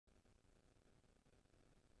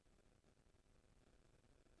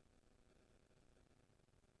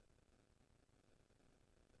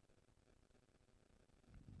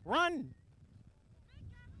Run!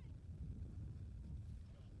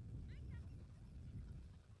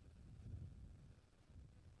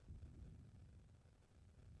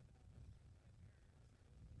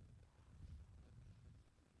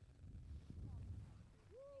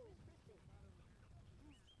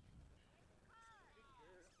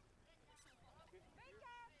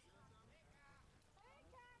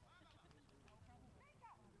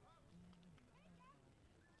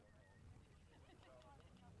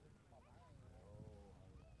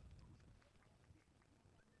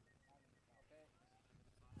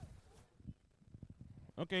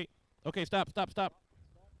 Okay. Okay, stop, stop, stop.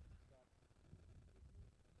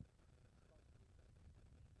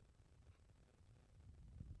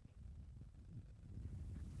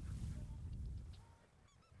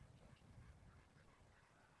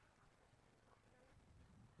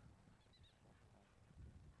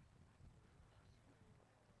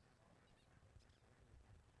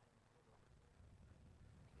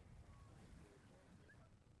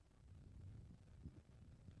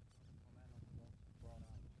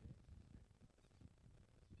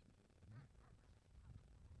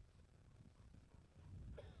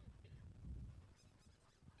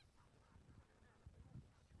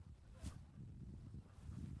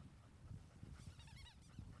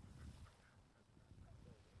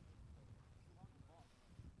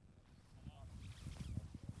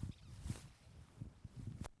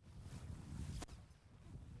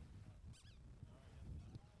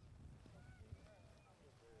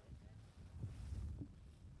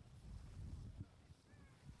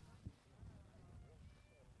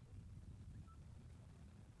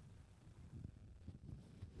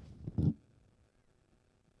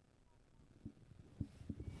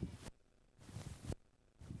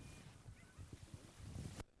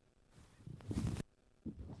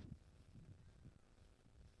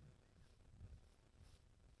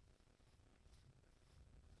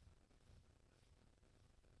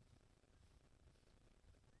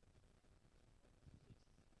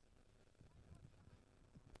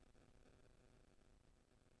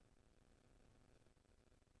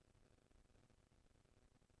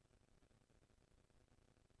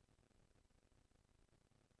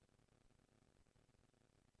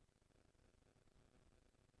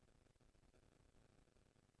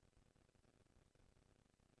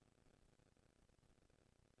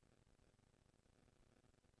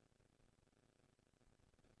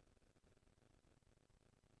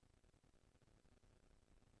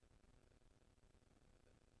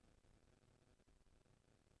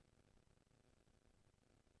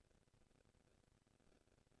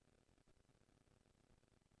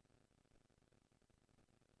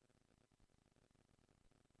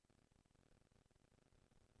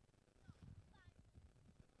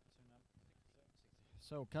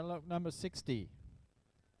 So, catalog number 60.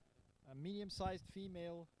 A medium-sized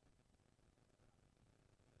female,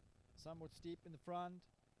 somewhat steep in the front,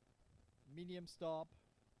 medium stop.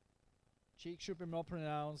 Cheek should be more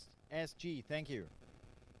pronounced. SG, thank you.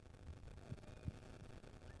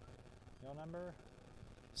 Your number?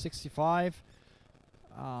 65.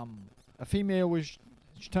 A female which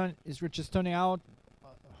is turning out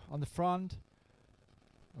on the front.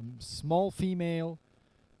 Small female.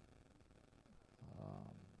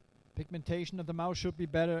 Pigmentation of the mouth should be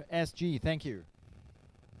better. SG, thank you.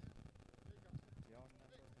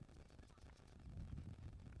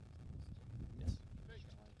 Yes.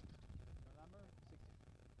 Your number?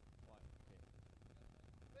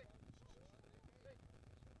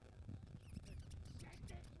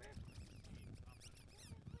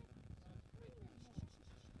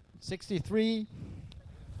 63.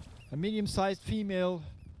 A medium-sized female,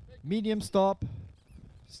 medium stop,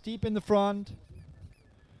 steep in the front,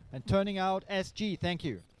 and turning out SG, thank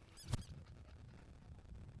you.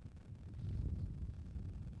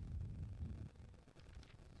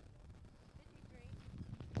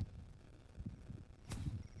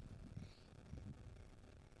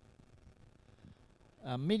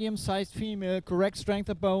 A medium-sized female, correct strength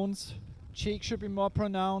of bones, cheek should be more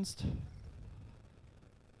pronounced.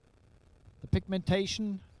 The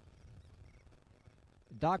pigmentation,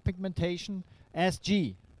 dark pigmentation,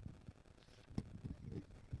 SG.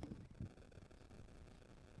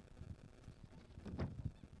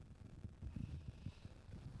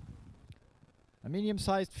 A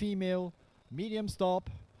medium-sized female, medium stop,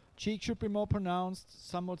 cheek should be more pronounced,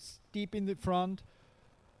 somewhat steep in the front.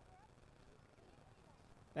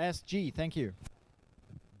 SG, thank you.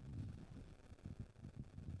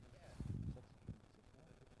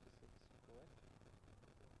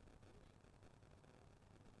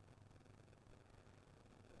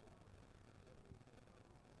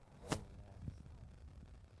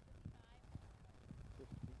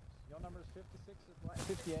 number is 56,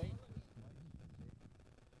 58.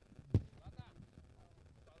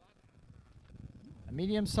 A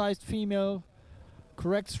medium-sized female,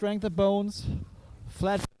 correct strength of bones,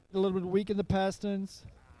 flat, a little bit weak in the pasterns,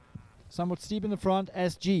 somewhat steep in the front,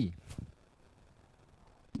 SG.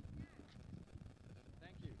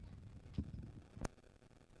 Thank you.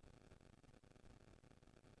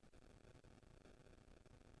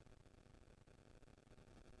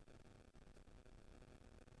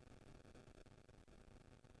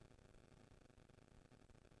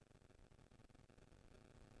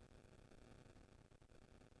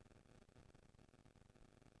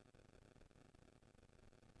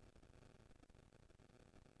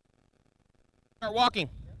 Start walking.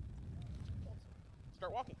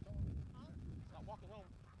 Start walking. Not walking home.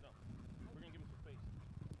 No. We're going to give him some space.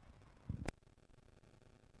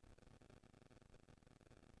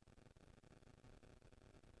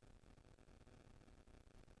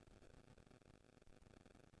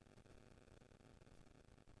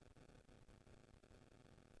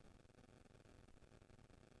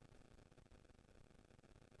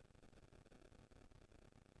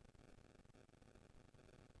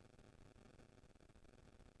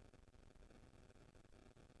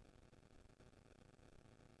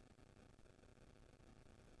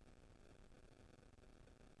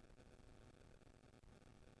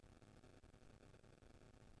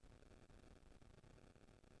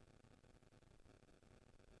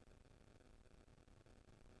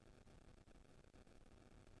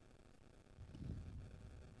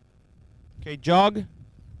 Okay, jog.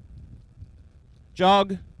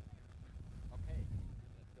 Jog. Okay,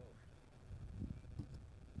 let's go.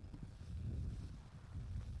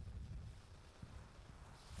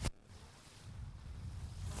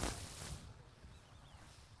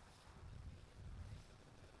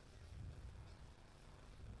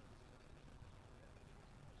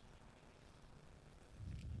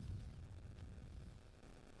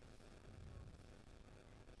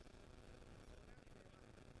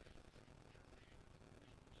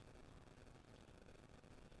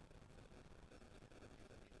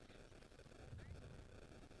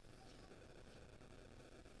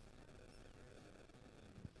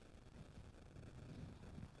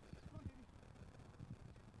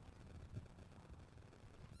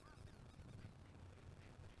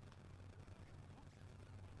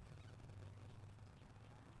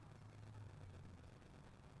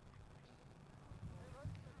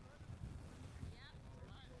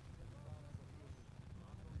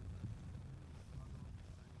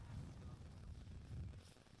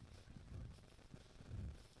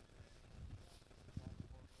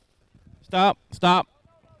 Stop. Stop.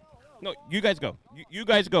 No, you guys go. You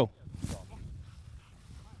guys go. Okay,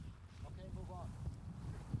 move on.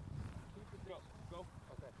 Keep it go. Go.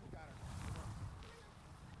 Okay, you got it.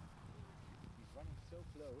 He's running so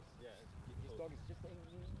close. Yeah. His dog is just hanging.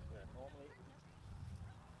 Yeah. Normally,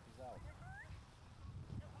 he's out.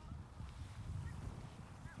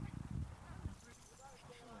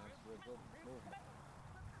 That's real good movement.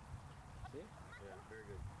 See? Yeah, very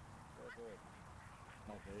good. Very good.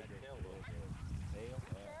 Not very That good. tail, Very though. good. Tail,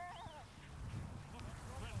 yeah.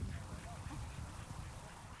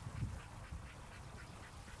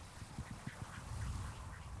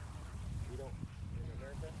 We don't, in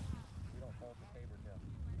America, we don't call it the saber tail.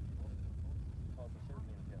 We call it the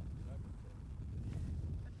Serbian tail. Go!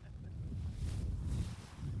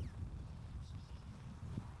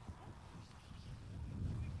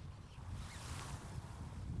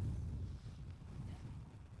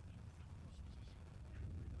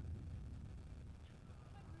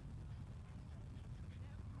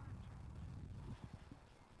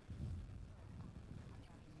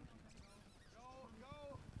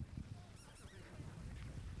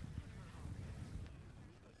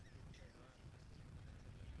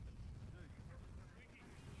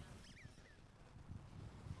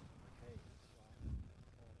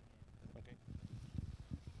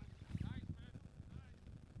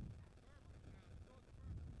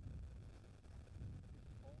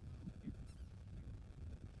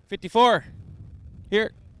 54.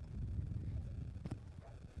 Here.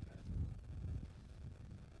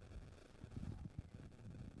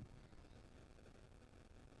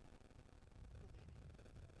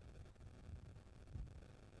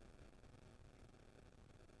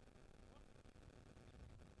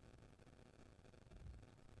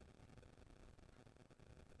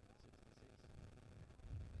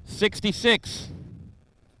 $66.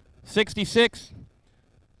 $66.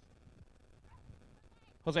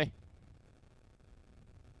 Jose.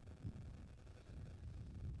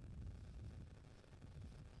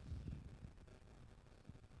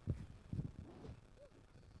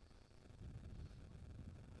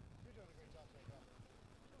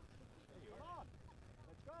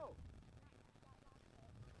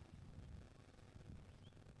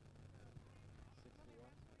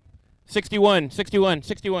 61, 61,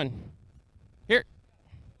 61. Here.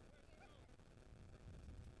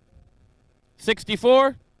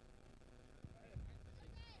 64.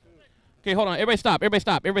 Okay, hold on. Everybody stop. Everybody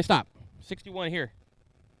stop. Everybody stop. 61 here.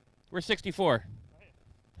 We're 64.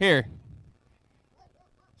 Here.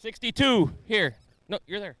 62 here. No,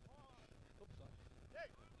 you're there.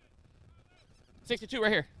 62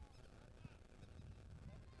 right here.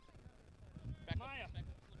 Back up.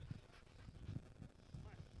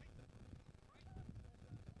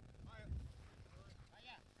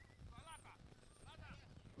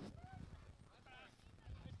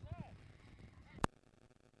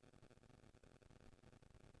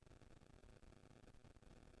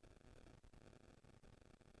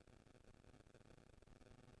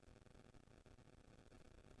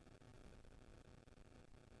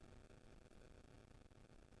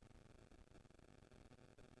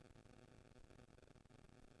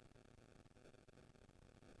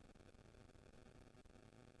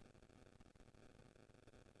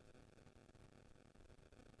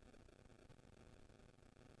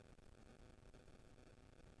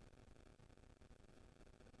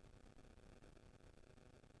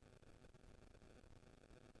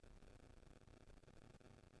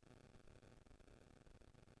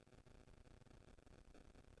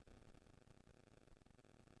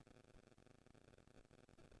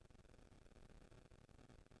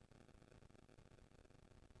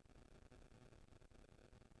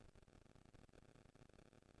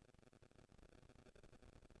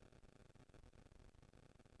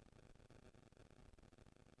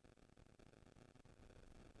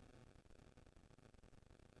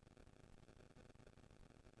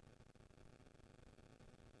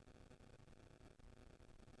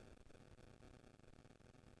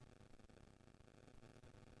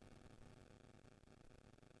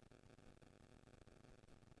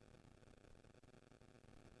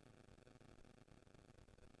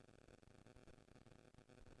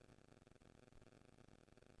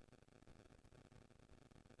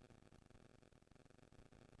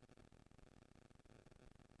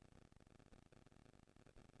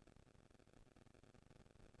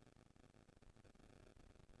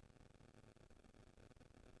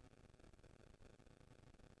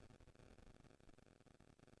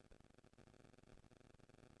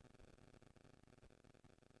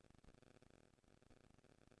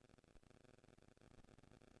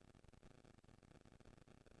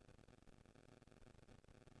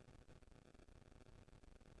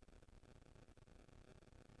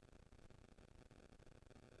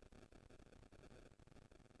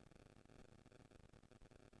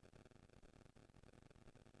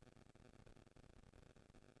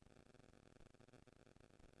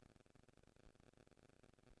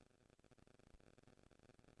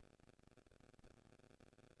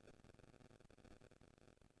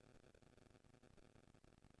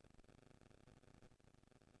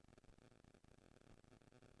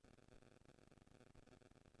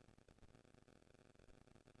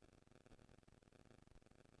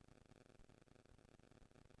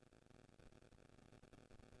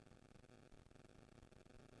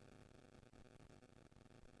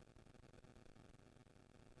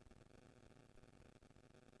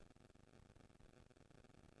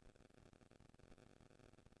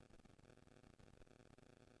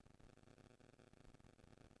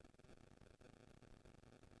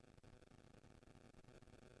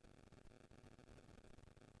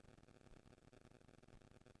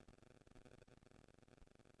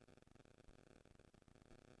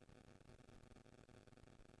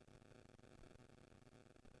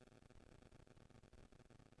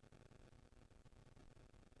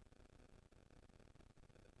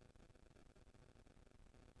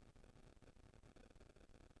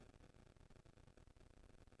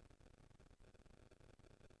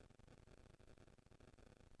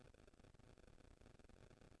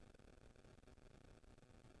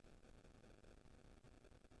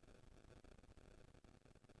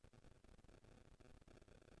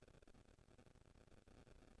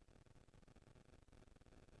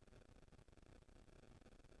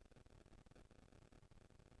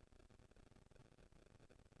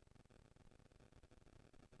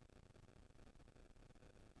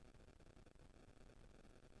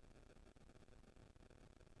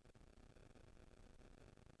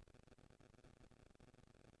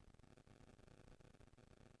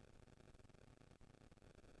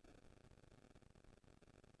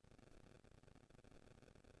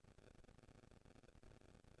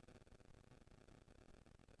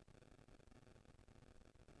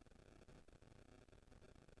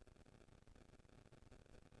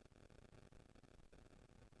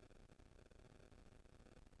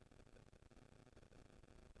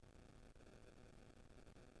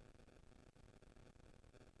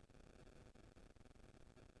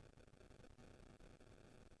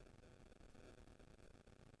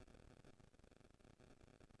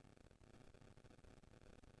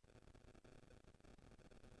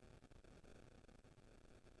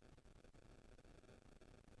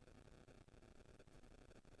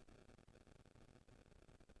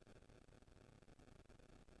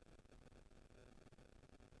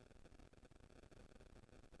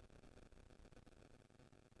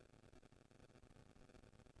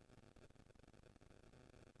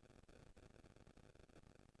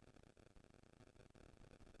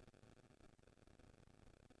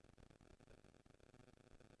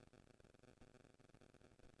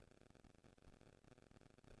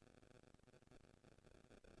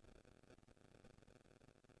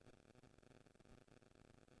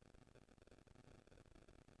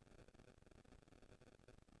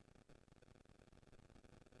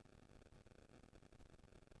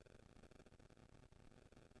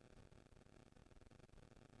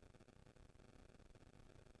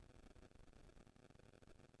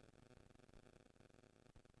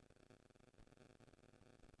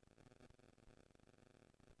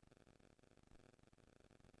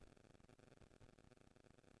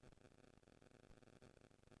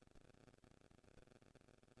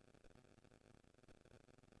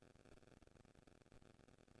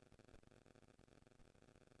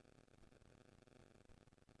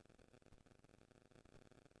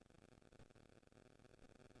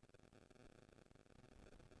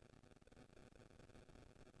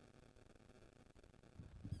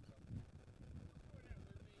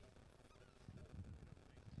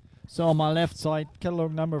 So on my left side,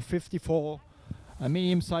 catalog number 54, a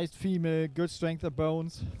medium-sized female, good strength of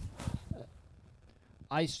bones.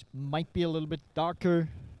 Eyes might be a little bit darker.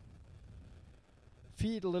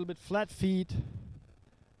 Feet a little bit flat feet.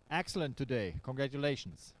 Excellent today.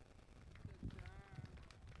 Congratulations.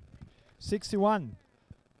 61,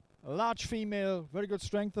 a large female, very good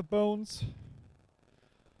strength of bones.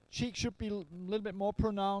 Cheek should be a little bit more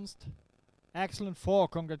pronounced. Excellent 4.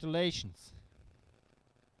 Congratulations.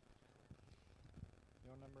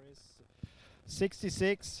 Your number is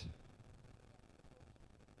 66.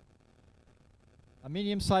 A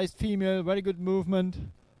medium-sized female, very good movement.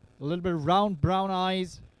 A little bit round brown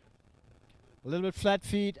eyes. A little bit flat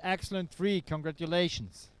feet. Excellent 3.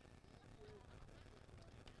 Congratulations.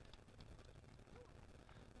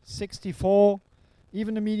 64.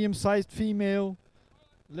 Even a medium-sized female.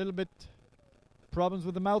 A little bit problems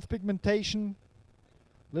with the mouth pigmentation.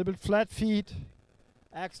 A little bit flat feet.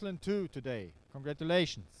 Excellent 2 today.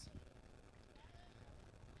 Congratulations.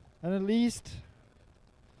 And at least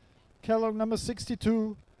catalog number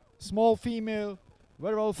 62. Small female.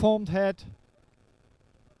 Very well formed head.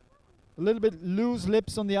 A little bit loose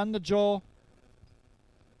lips on the underjaw.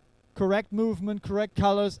 Correct movement, correct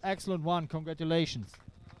colors. Excellent 1. Congratulations.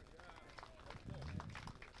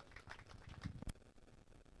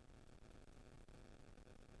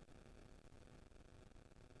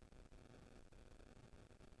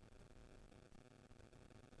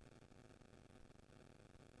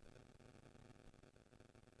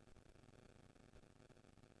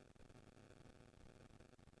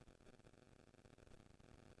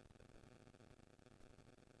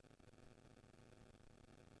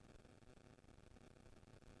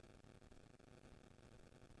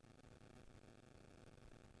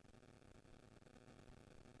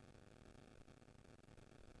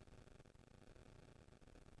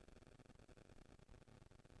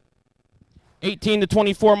 (18 to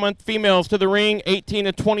 24-month females to the ring. 18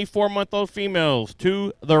 to 24-month-old females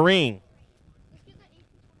to the ring.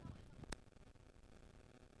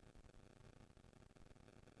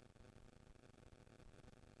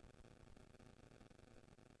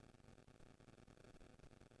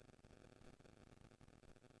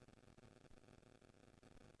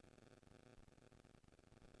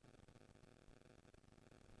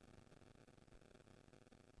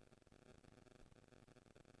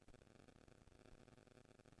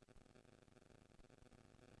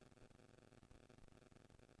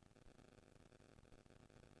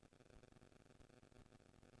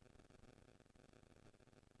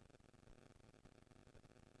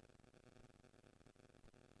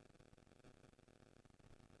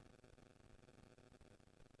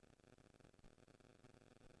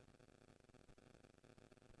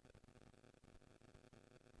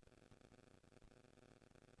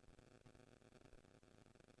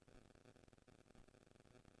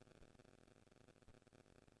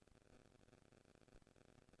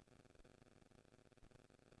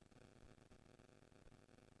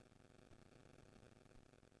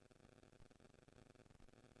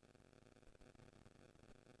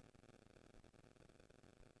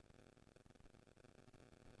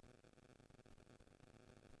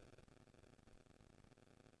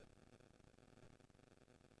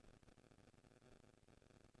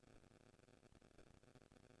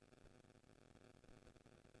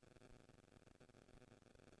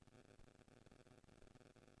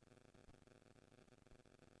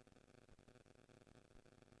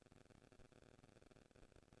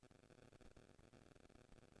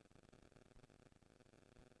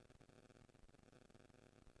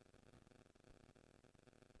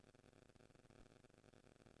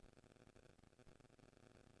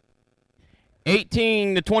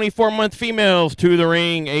 (18 to 24-month females to the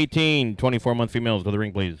ring. 18, 24-month females to the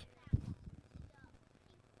ring, please.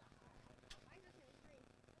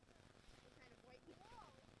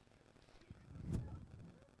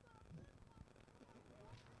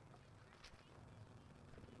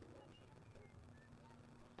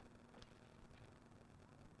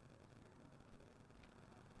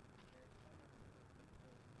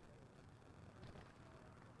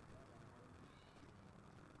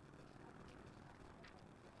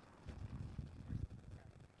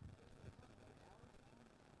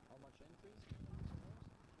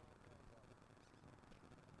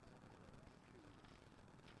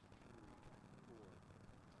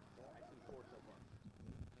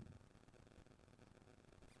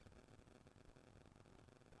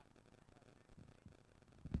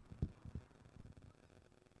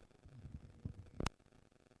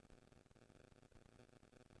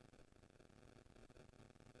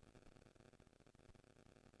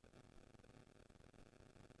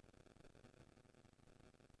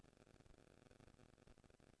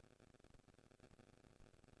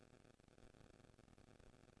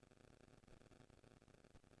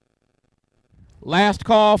 Last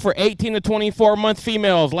call for 18 to 24 month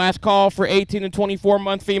females. Last call for 18 to 24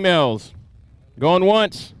 month females. Going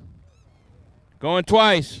once. Going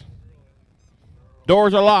twice.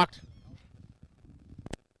 Doors are locked.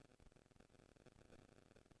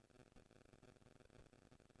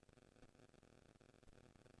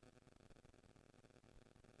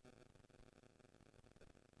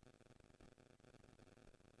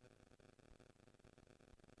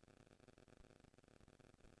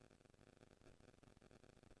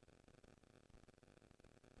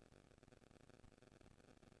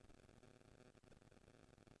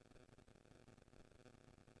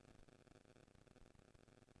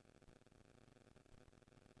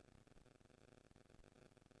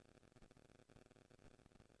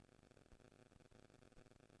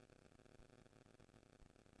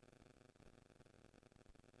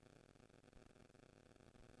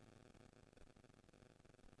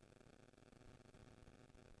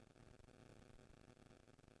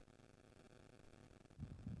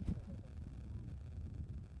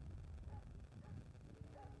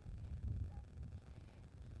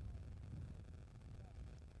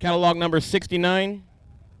 Catalog number 69.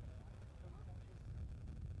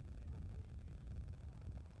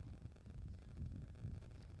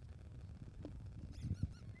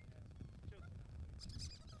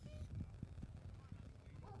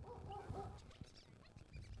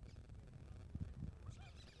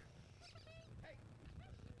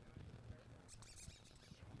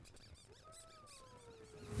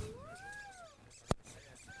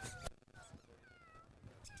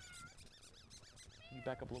 Can you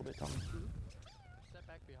back up a little bit, Tommy? Step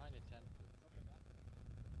back behind it, 10.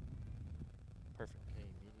 Perfect. Okay,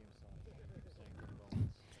 medium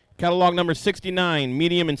size. Catalog number 69,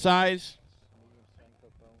 medium in size, Medium strength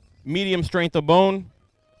of bone. medium strength of bone,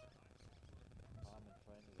 Calm and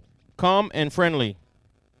friendly. calm and friendly.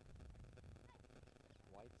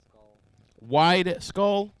 White skull. Wide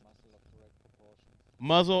skull, Muscle of correct proportions.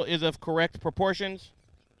 muzzle is of correct proportions,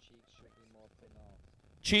 Cheeks should be more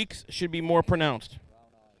pronounced. cheeks should be more pronounced,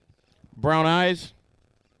 Brown eyes. brown eyes,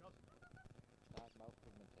 Dark mouth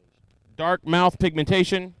pigmentation. dark mouth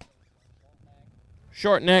pigmentation,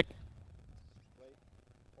 short neck,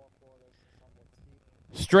 Straight. 4 quarters. Somewhat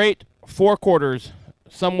steep. straight 4 quarters,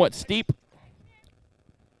 somewhat steep,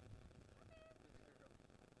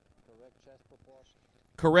 Correct chest proportions.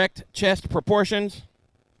 correct chest proportions,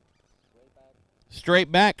 Straight back.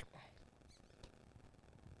 straight back,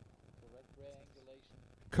 Correct rear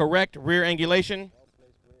angulation. correct rear angulation,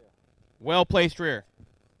 Well-placed rear. well-placed rear,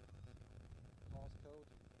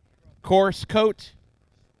 Coarse coat. coarse coat,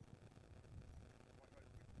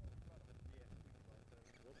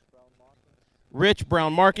 Rich brown markings. rich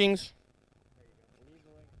brown markings,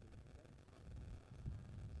 Levering.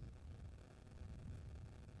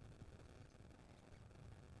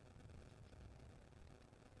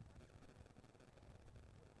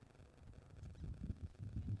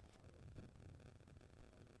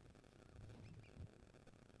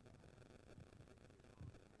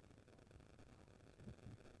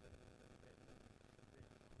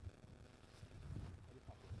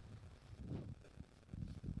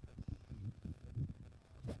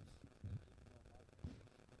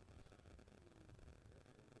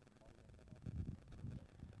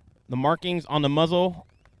 the markings on the muzzle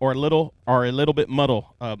are a little bit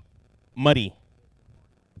muddy.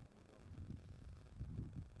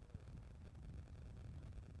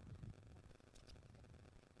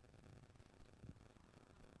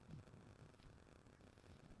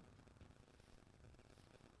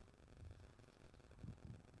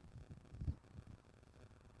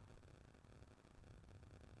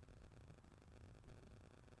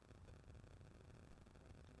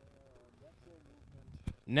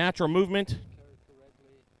 Natural movement, Carried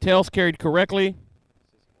correctly. tails carried correctly,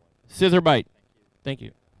 scissor bite. Thank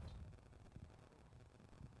you.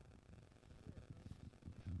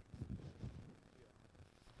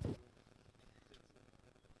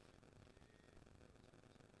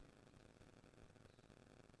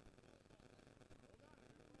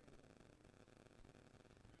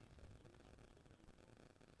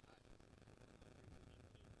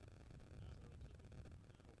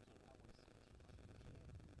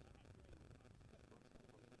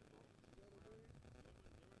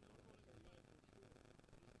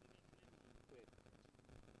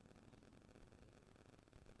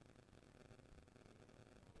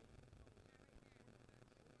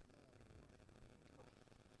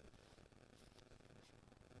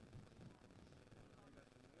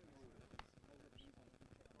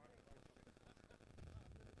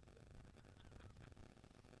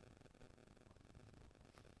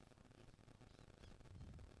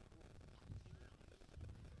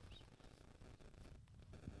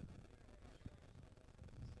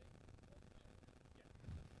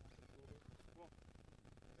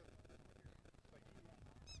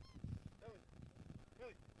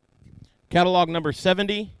 Catalog number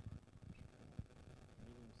 70.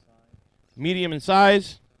 Medium in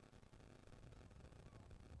size.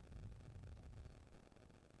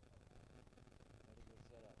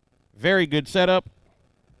 Very good setup.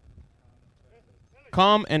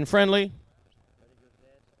 Calm and friendly.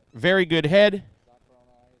 Very good head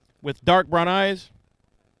with dark brown eyes.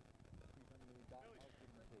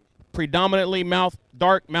 Predominantly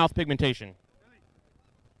dark mouth pigmentation.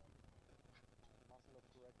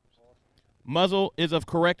 Muzzle is of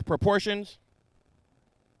correct proportions.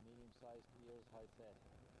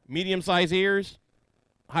 Medium-sized ears,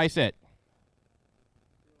 high set.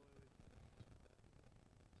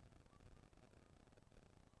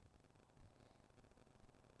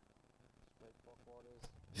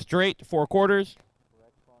 Straight 4/4.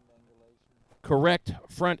 Correct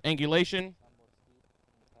front angulation.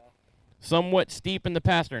 Somewhat steep in the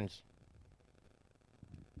pasterns.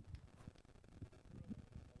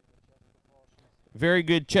 Very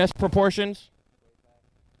good chest proportions.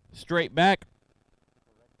 Straight back.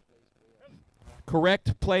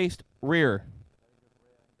 Correct placed rear.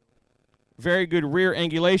 Very good rear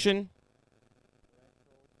angulation.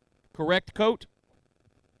 Correct coat.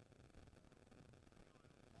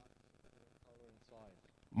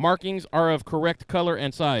 Markings are of correct color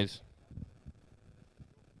and size.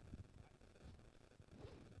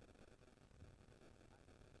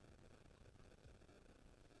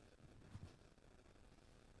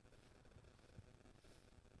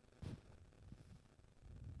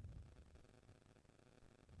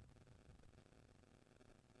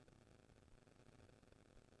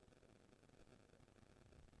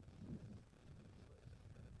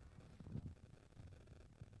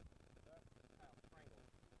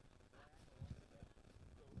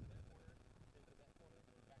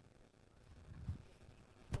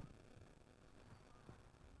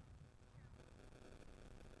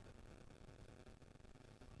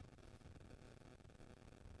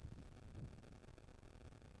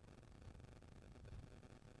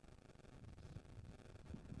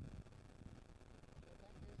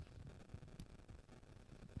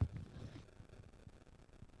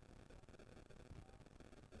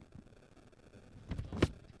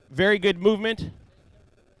 Very good movement.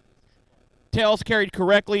 Tails carried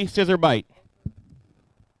correctly, scissor bite.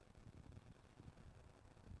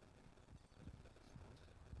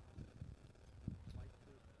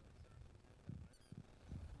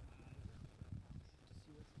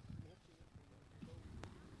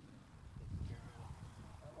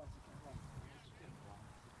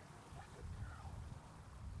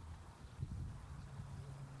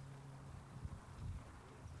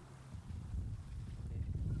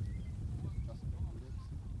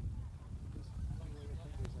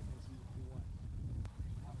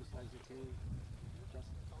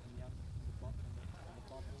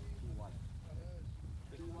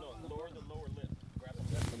 Lower the lower lip. Grab the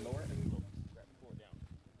lower and grab the floor down.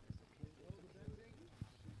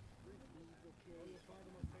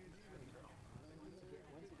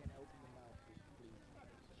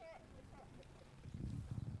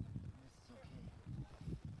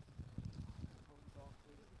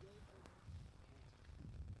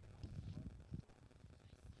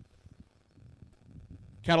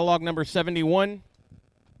 Catalog number 71.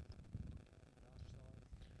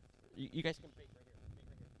 You guys can fake right here.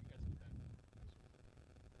 You guys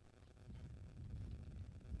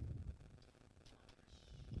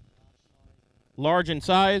can large in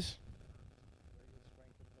size.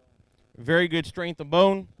 Very good strength of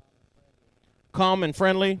bone. Calm and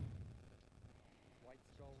friendly.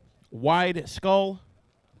 Wide skull.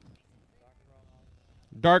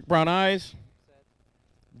 Dark brown eyes.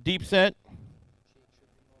 Deep set.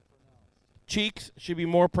 Cheeks should be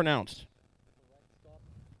more pronounced.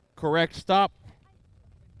 Correct stop.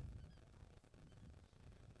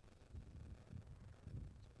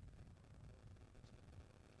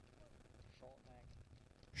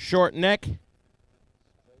 Short neck.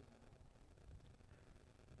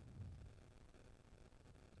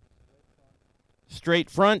 Straight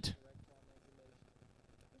front.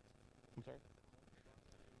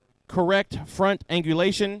 Correct front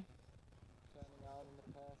angulation.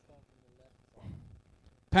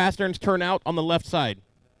 Pasterns turn out on the left side.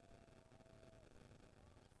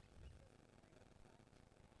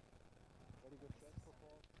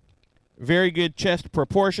 Very good chest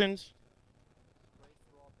proportions.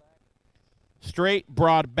 Straight,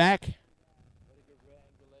 broad back.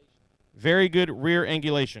 Very good rear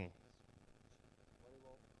angulation.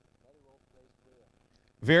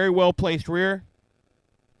 Very well placed rear.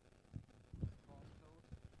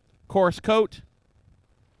 Coarse coat.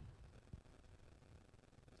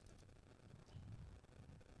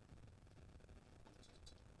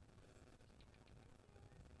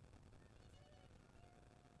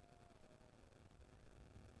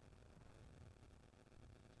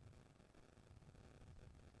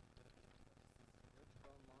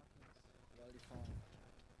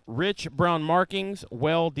 Rich brown markings,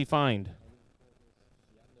 well defined.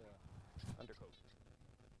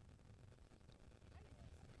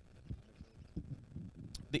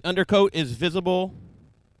 The undercoat is visible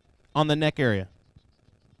on the neck area.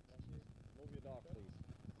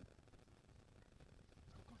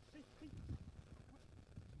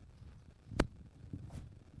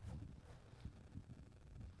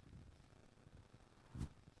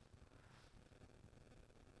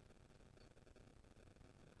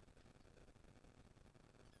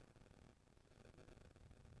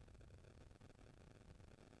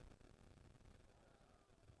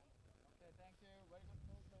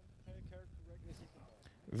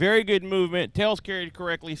 Very good movement. Tails carried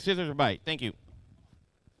correctly. Scissors or bite. Thank you.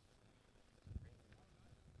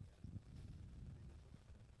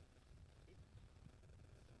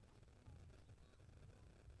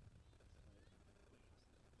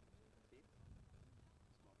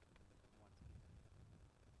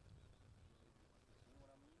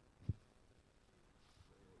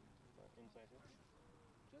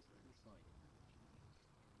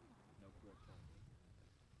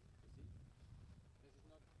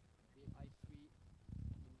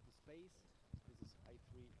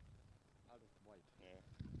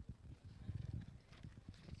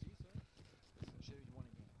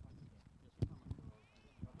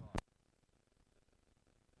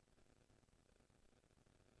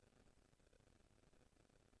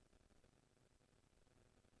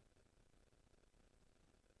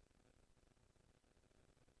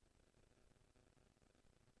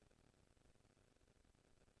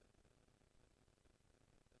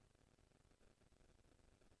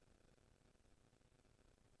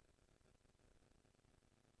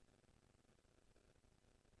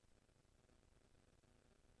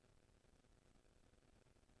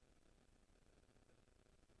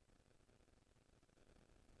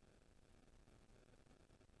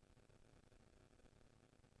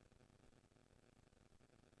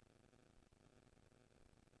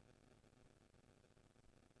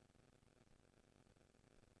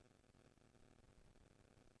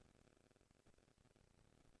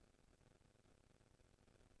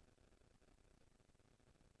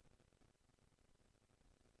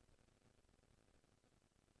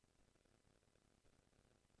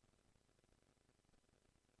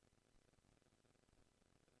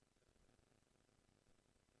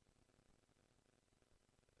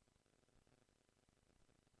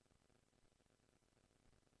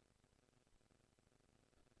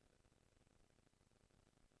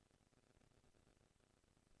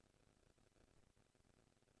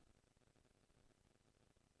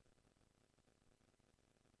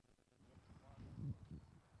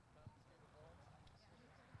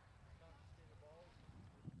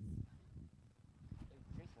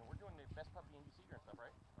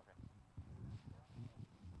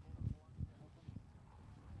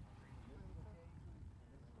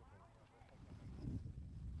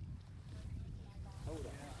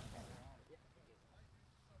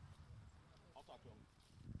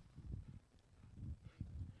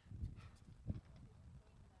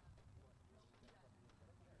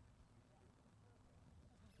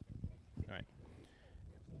 All right.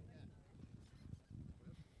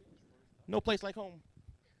 No place like home.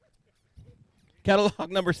 Catalog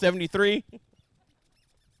number 73.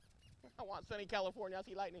 I want sunny California. I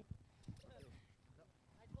see lightning.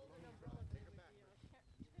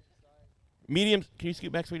 Medium. Can you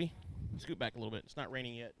scoot back, sweetie? Scoot back a little bit. It's not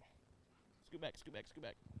raining yet. Scoot back, scoot back, scoot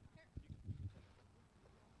back.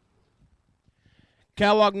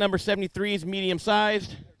 Catalog number 73 is medium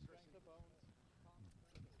sized.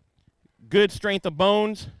 Good strength of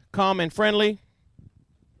bones. Calm and friendly.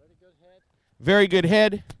 Very good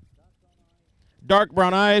head. Dark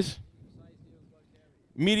brown eyes.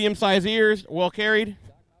 Medium sized ears. Well carried.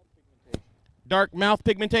 Dark mouth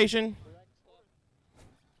pigmentation.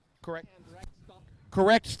 Correct.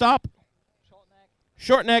 Correct stop.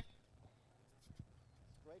 Short neck.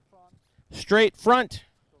 Straight front.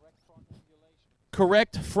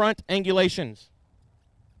 Correct front angulations.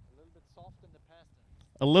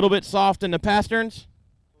 A little bit soft in the pasterns.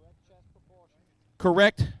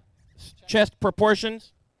 Correct chest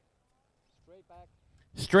proportions.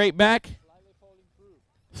 Straight back.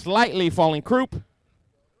 Slightly falling croup.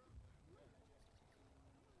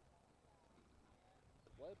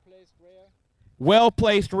 Well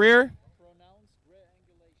placed rear.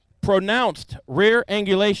 Pronounced rear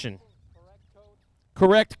angulation.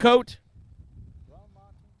 Correct coat.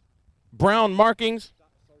 Brown markings.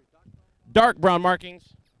 Dark brown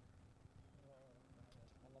markings.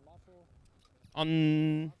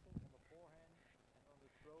 On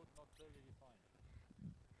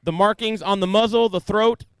the markings on the muzzle, the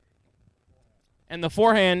throat, and the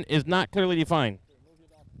forehand is not clearly defined.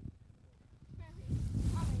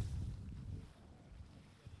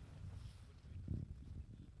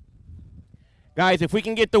 Guys, if we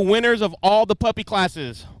can get the winners of all the puppy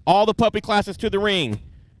classes to the ring.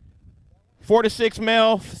 4 to 6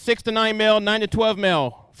 male, 6 to 9 male, 9 to 12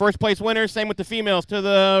 male. First place winners, same with the females, to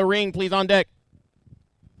the ring, please, on deck.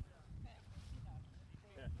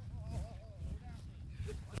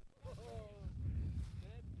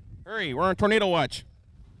 Hurry, we're on tornado watch.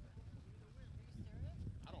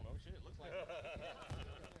 I don't know, shit, it looks like it.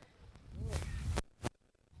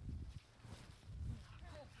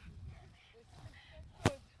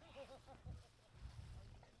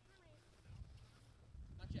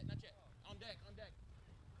 Not yet. On deck.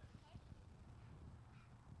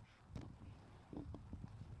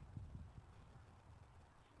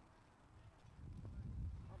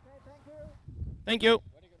 Thank you.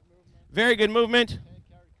 Very good movement.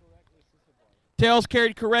 Tails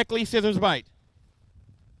carried correctly, scissors bite.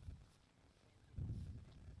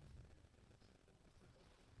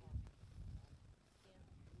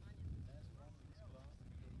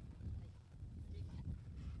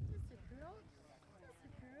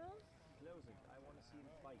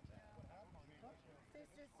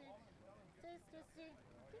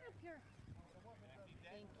 Get up here.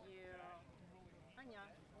 Thank you. Anya,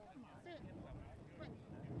 sit. Come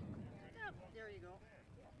on. There you go.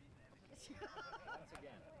 Once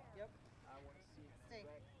again. Yep. I want to see it Stay.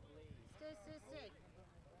 correctly. Stay.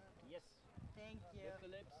 Yes. Thank you. Lift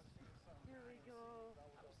the lips. Here we go.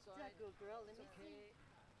 Upside. Good girl. Let me It's see.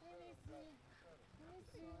 okay. Let me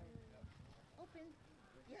see. Open.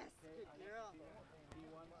 Yes. Good girl.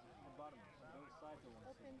 B1 on the bottom. No sides I want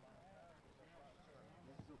to Open. see.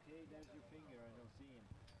 This is okay. There's your finger. I don't see him.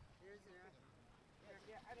 Here's there.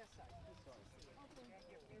 Yeah, other side. This side. Open.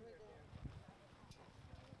 Here we go.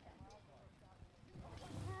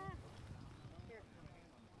 Here.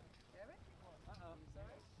 Uh-oh.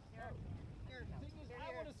 Sorry. Here. The thing is, Here, I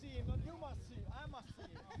here. want to see him, not you must see him. I must see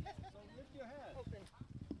him. So lift your head. Open.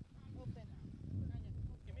 Open. Anya.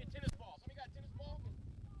 Give me a tennis ball. Somebody got a tennis ball?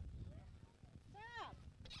 Stop.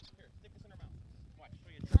 Here, stick this in her mouth. Watch,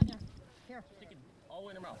 show you a trick. Anya. Here. Stick it all the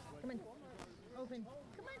way in her mouth. Come on. Open.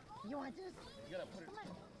 Come on. You want this? You gotta put it. Come on.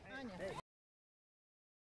 Anya.